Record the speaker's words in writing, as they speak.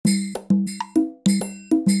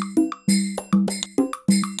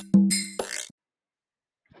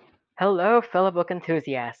Hello, fellow book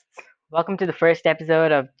enthusiasts. Welcome to the first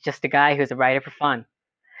episode of Just a Guy Who's a Writer for Fun.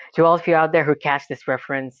 To all of you out there who catch this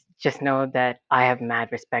reference, just know that I have mad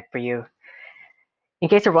respect for you. In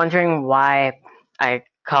case you're wondering why I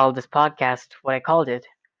called this podcast what I called it,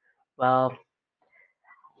 well, to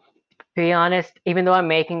be honest, even though I'm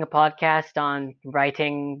making a podcast on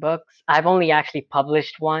writing books, I've only actually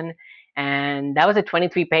published one, and that was a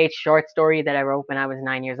 23-page short story that I wrote when I was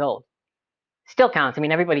 9 years old. Still counts. I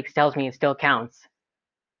mean, everybody tells me it still counts.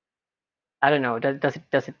 I don't know. Does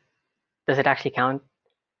it actually count?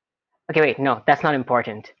 Okay, wait, no, that's not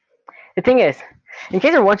important. The thing is, in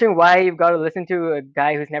case you're wondering why you've got to listen to a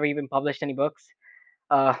guy who's never even published any books,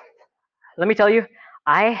 uh, let me tell you,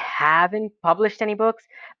 I haven't published any books,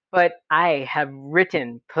 but I have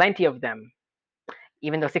written plenty of them,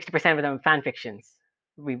 even though 60% of them are fan fictions.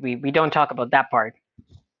 We don't talk about that part.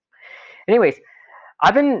 Anyways,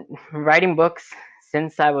 I've been writing books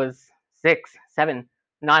since I was 6, 7.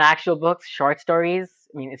 Not actual books, short stories.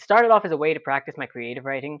 I mean, it started off as a way to practice my creative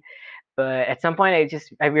writing, but at some point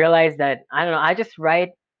I realized that I don't know,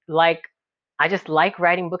 like I just like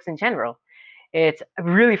writing books in general. It's a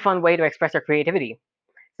really fun way to express our creativity.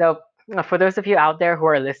 So for those of you out there who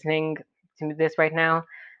are listening to this right now,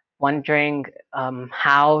 wondering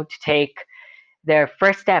how to take their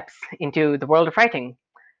first steps into the world of writing,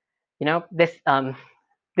 you know, this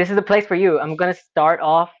is a place for you. I'm going to start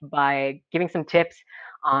off by giving some tips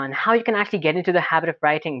on how you can actually get into the habit of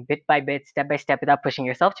writing bit by bit, step by step, without pushing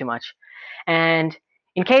yourself too much. And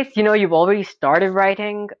in case you know you've already started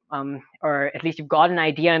writing, or at least you've got an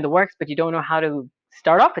idea in the works, but you don't know how to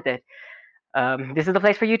start off with it, this is the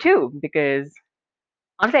place for you too. Because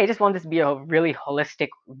honestly, I just want this to be a really holistic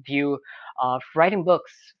view of writing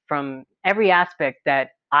books from every aspect that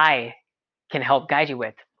I can help guide you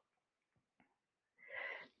with.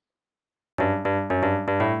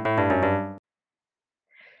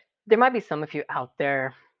 There might be some of you out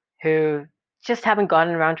there who just haven't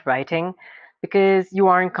gotten around to writing because you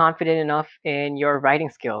aren't confident enough in your writing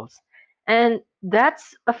skills. And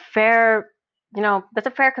that's a fair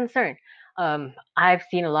concern. I've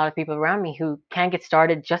seen a lot of people around me who can't get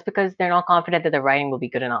started just because they're not confident that their writing will be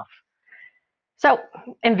good enough. So,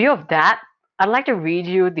 in view of that, I'd like to read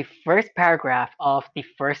you the first paragraph of the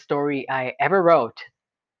first story I ever wrote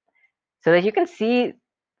so that you can see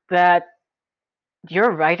that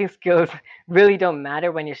your writing skills really don't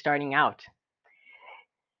matter when you're starting out.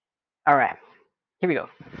 All right, here we go.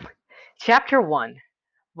 Chapter 1.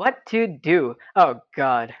 What to do. Oh,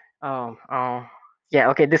 God. Oh. Yeah,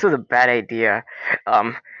 okay, this was a bad idea.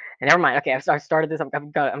 Um, Never mind. Okay, I've started this.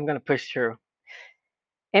 I'm gonna push through.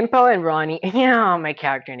 Impo and Ronnie. Yeah, my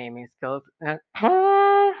character naming skills. Okay,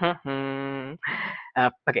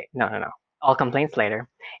 no. All complaints later.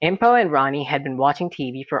 Impo and Ronnie had been watching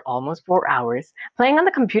TV for almost 4 hours, playing on the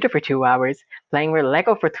computer for 2 hours, playing with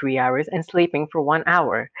Lego for 3 hours, and sleeping for 1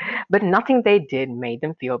 hour. But nothing they did made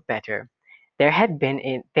them feel better. They had been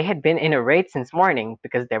in a rage since morning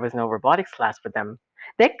because there was no robotics class for them.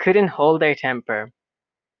 They couldn't hold their temper.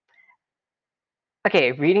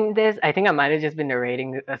 Okay, reading this, I think I might have just been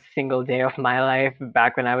narrating a single day of my life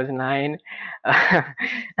back when I was 9.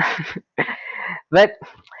 But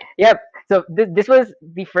yep. So this was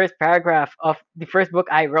the first paragraph of the first book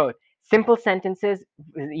I wrote. Simple sentences,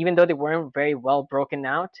 even though they weren't very well broken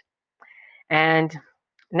out. And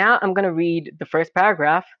now I'm gonna read the first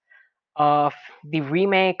paragraph of the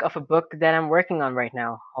remake of a book that I'm working on right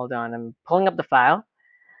now. Hold on, I'm pulling up the file.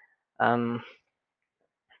 Um,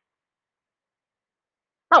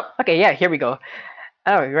 oh, okay, yeah, here we go.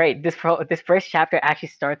 Oh, right. This first chapter actually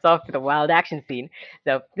starts off with a wild action scene,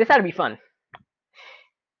 so this ought to be fun.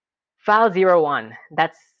 File 01.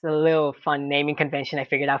 That's a little fun naming convention I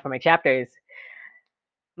figured out for my chapters.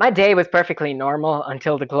 My day was perfectly normal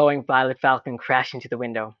until the glowing violet falcon crashed into the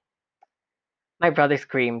window. My brother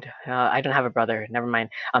screamed. I don't have a brother. Never mind.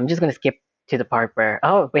 I'm just gonna skip to the part where.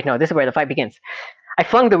 Oh, wait, no, this is where the fight begins. I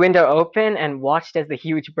flung the window open and watched as the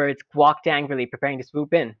huge bird squawked angrily, preparing to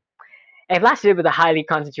swoop in. I blasted it with a highly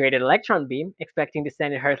concentrated electron beam, expecting to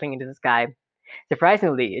send it hurtling into the sky.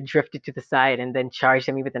 Surprisingly, it drifted to the side and then charged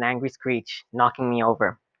at me with an angry screech, knocking me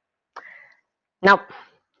over. Now,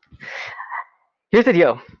 here's the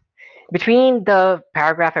deal. Between the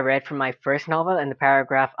paragraph I read from my first novel and the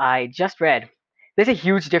paragraph I just read, there's a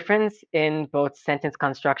huge difference in both sentence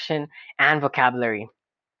construction and vocabulary.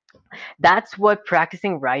 That's what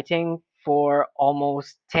practicing writing for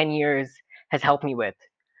almost 10 years has helped me with,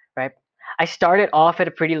 right? I started off at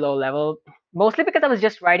a pretty low level, mostly because I was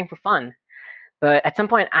just writing for fun. But at some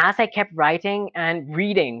point, as I kept writing and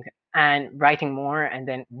reading, and writing more, and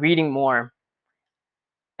then reading more,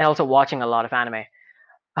 and also watching a lot of anime.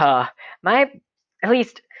 Uh, my at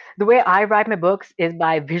least the way I write my books is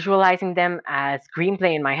by visualizing them as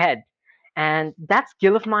screenplay in my head, and that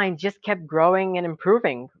skill of mine just kept growing and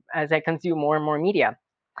improving as I consume more and more media.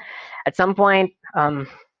 At some point,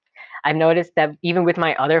 I've noticed that even with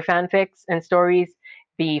my other fanfics and stories,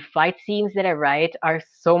 the fight scenes that I write are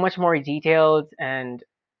so much more detailed and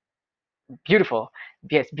beautiful.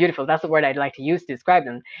 Yes, beautiful. That's the word I'd like to use to describe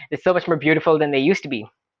them. They're so much more beautiful than they used to be.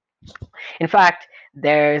 In fact,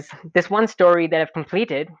 there's this one story that I've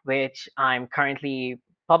completed, which I'm currently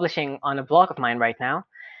publishing on a blog of mine right now.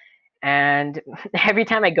 And every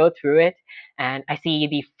time I go through it and I see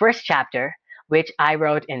the first chapter, which I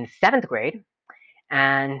wrote in seventh grade,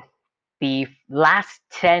 and the last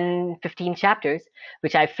 10, 15 chapters,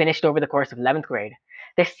 which I finished over the course of 11th grade.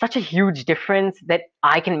 There's such a huge difference that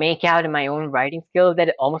I can make out in my own writing skills that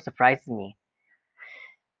it almost surprises me.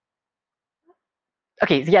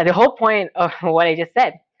 Okay, so yeah, the whole point of what I just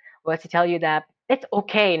said was to tell you that it's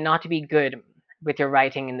okay not to be good with your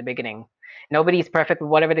writing in the beginning. Nobody's perfect with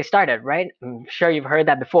whatever they started, right? I'm sure you've heard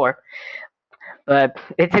that before, but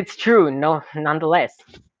it's true, no, nonetheless.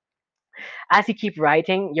 As you keep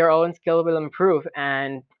writing, your own skill will improve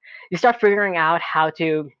and you start figuring out how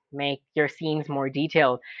to make your scenes more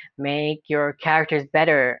detailed, make your characters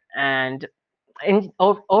better, and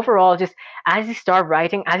overall, just as you start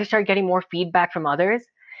writing, as you start getting more feedback from others,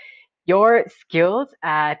 your skills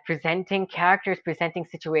at presenting characters, presenting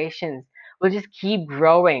situations will just keep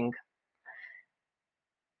growing.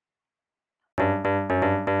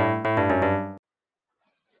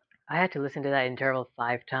 I had to listen to that interval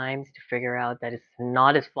 5 times to figure out that it's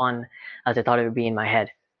not as fun as I thought it would be in my head.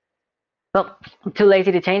 Well, I'm too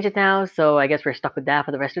lazy to change it now, so I guess we're stuck with that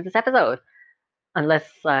for the rest of this episode. Unless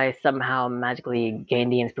I somehow magically gain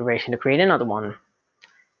the inspiration to create another one.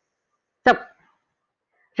 So, I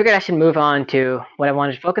figured I should move on to what I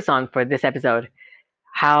wanted to focus on for this episode,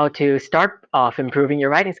 how to start off improving your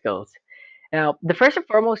writing skills. Now, the first and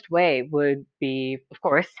foremost way would be, of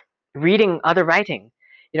course, reading other writing.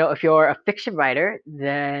 If you're a fiction writer,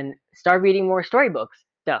 then start reading more storybooks.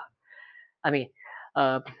 Duh. I mean,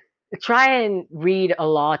 uh, try and read a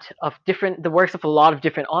lot of the works of a lot of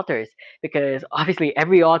different authors, because obviously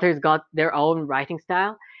every author's got their own writing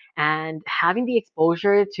style, and having the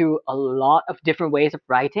exposure to a lot of different ways of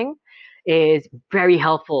writing is very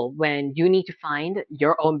helpful when you need to find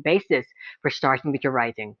your own basis for starting with your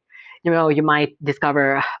writing. You might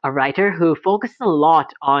discover a writer who focuses a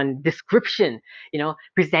lot on description,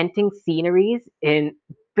 presenting sceneries in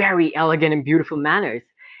very elegant and beautiful manners,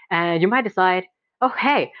 and you might decide, oh,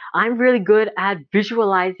 hey, I'm really good at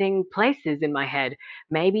visualizing places in my head.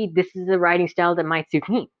 Maybe this is a writing style that might suit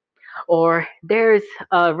me. Or there's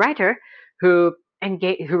a writer who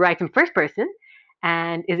writes in first person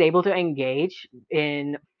and is able to engage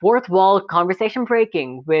in fourth wall conversation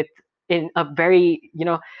breaking with in a very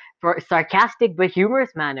for sarcastic but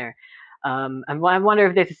humorous manner. I wonder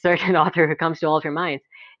if there's a certain author who comes to all of your minds.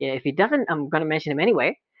 Yeah, if he doesn't, I'm going to mention him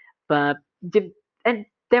anyway. But and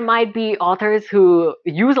there might be authors who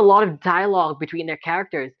use a lot of dialogue between their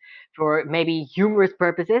characters for maybe humorous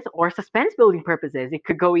purposes or suspense building purposes. It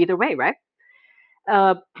could go either way, right?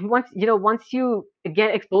 Once you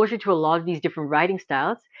get exposure to a lot of these different writing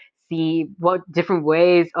styles, see what different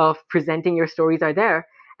ways of presenting your stories are there,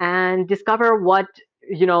 and discover what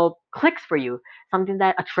clicks for you, something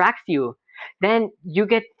that attracts you. Then you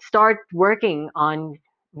get start working on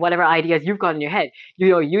whatever ideas you've got in your head.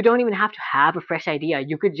 You don't even have to have a fresh idea.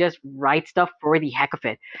 You could just write stuff for the heck of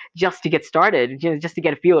it, just to get started, just to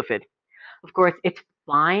get a feel of it. Of course, it's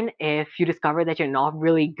fine if you discover that you're not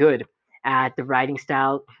really good at the writing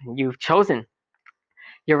style you've chosen.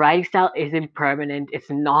 Your writing style isn't permanent. It's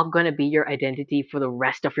not going to be your identity for the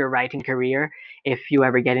rest of your writing career if you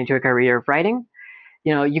ever get into a career of writing.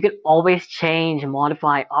 You can always change,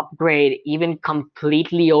 modify, upgrade, even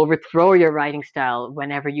completely overthrow your writing style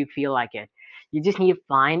whenever you feel like it. You just need to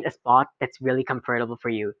find a spot that's really comfortable for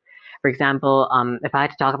you. For example, if I had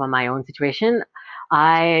to talk about my own situation,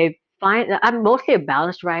 I find I'm mostly a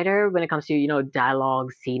balanced writer when it comes to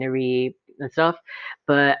dialogue, scenery, and stuff.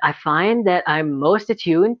 But I find that I'm most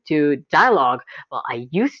attuned to dialogue. Well, I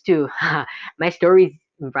used to. My stories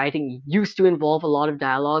writing used to involve a lot of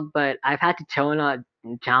dialogue, but I've had to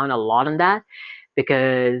down a lot on that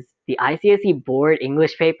because the ICSE board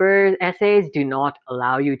English paper essays do not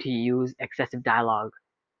allow you to use excessive dialogue.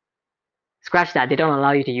 Scratch that, they don't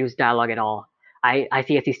allow you to use dialogue at all.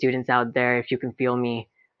 ICSE students out there, if you can feel me.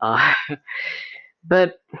 Uh,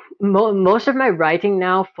 but most of my writing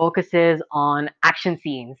now focuses on action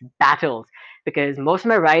scenes, battles, because most of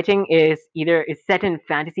my writing is set in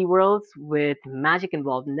fantasy worlds with magic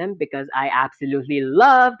involved in them because I absolutely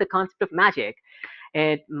love the concept of magic.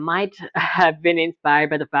 It might have been inspired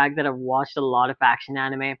by the fact that I've watched a lot of action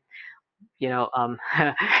anime. You know,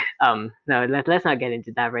 no, let's not get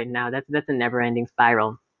into that right now. That's a never-ending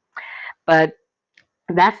spiral. But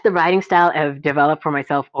that's the writing style I've developed for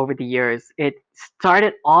myself over the years. It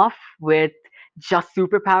started off with just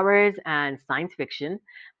superpowers and science fiction,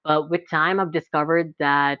 but with time I've discovered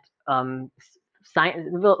that science,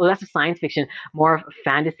 well, less of science fiction, more of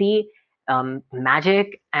fantasy,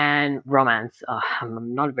 magic, and romance.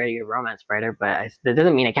 I'm not a very good romance writer, but that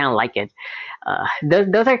doesn't mean I can't like it.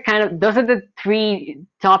 Those are the three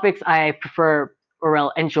topics I prefer or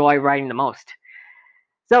well enjoy writing the most.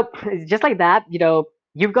 So just like that,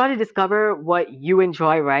 you've got to discover what you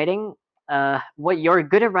enjoy writing, what you're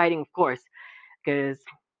good at writing, of course, because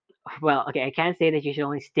well, okay, I can't say that you should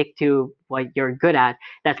only stick to what you're good at.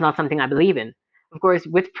 That's not something I believe in. Of course,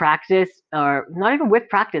 with practice, or not even with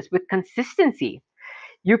practice, with consistency,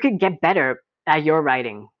 you could get better at your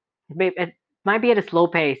writing. It might be at a slow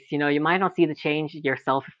pace. You might not see the change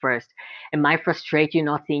yourself at first. It might frustrate you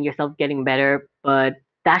not seeing yourself getting better, but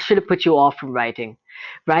that should have put you off from writing.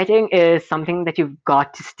 Writing is something that you've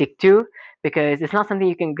got to stick to because it's not something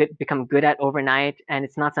you can become good at overnight, and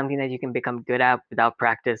it's not something that you can become good at without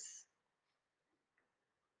practice.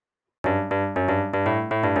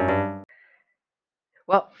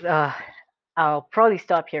 Well, I'll probably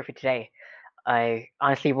stop here for today. I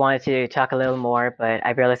honestly wanted to talk a little more, but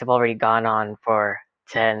I realized I've already gone on for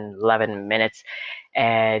 10, 11 minutes.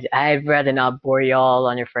 And I'd rather not bore you all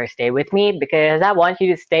on your first day with me because I want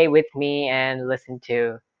you to stay with me and listen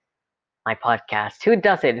to my podcast. Who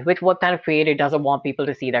doesn't? Which what kind of creator doesn't want people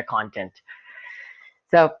to see their content?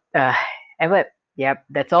 So, anyway, yep,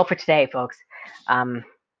 that's all for today, folks. Um,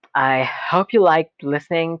 I hope you liked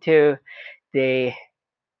listening the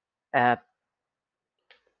uh,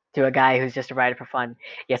 to a guy who's just a writer for fun.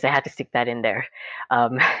 Yes, I had to stick that in there.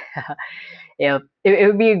 Um, it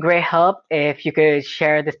would be a great help if you could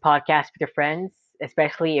share this podcast with your friends,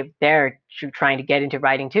 especially if they're trying to get into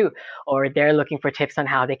writing too, or they're looking for tips on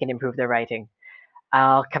how they can improve their writing.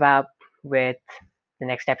 I'll come out with the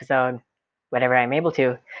next episode whenever I'm able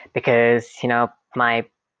to, because my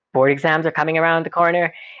board exams are coming around the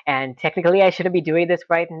corner, and technically I shouldn't be doing this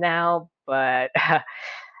right now, but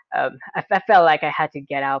I felt like I had to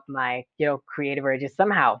get out my creative urges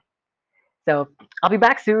somehow. So I'll be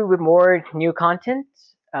back soon with more new content.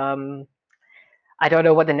 Um, I don't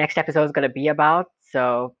know what the next episode is going to be about,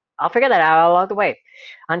 so I'll figure that out along the way.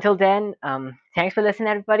 Until then, thanks for listening,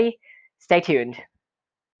 everybody. Stay tuned.